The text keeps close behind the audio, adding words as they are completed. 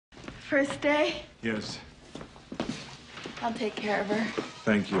First day? Yes. I'll take care of her.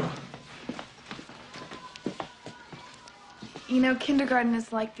 Thank you. You know, kindergarten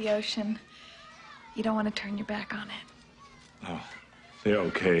is like the ocean. You don't want to turn your back on it. Oh, they're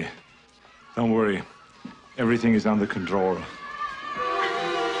okay. Don't worry. Everything is under control.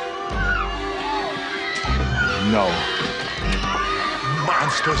 No.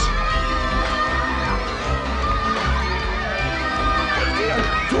 Monsters. What are you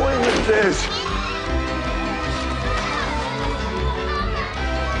doing with this?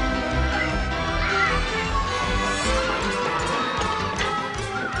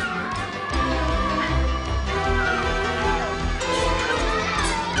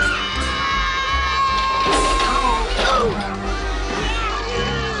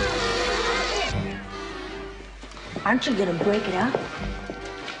 Aren't you gonna break it up?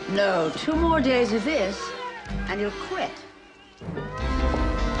 No, 2 more days of this, and you'll quit.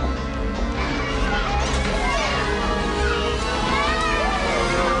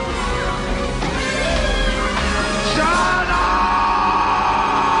 Shut up!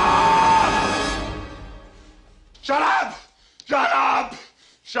 Shut up! Shut up!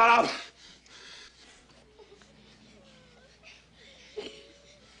 Shut up!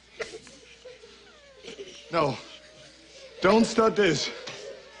 No. Don't start this.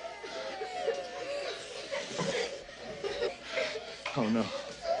 Oh, no.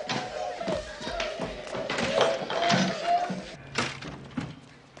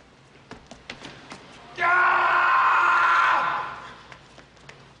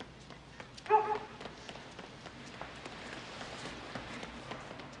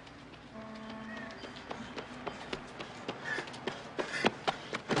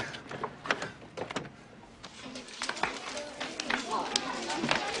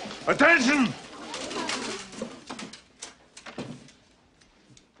 Attention!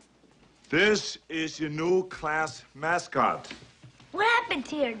 This is your new class mascot. What happened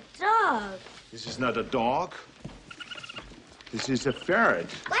to your dog? This is not a dog. This is a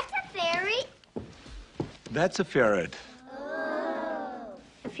ferret. What's a fairy? That's a ferret.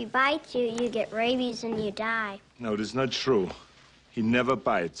 If he bites you, you get rabies and you die. No, that's not true. He never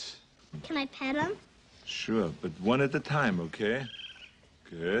bites. Can I pet him? Sure, but one at a time, okay?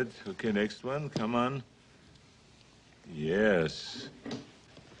 Good. Okay, next one. Come on. Yes.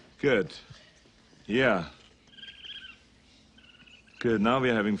 Good. Yeah. Good. Now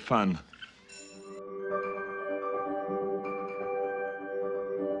we're having fun.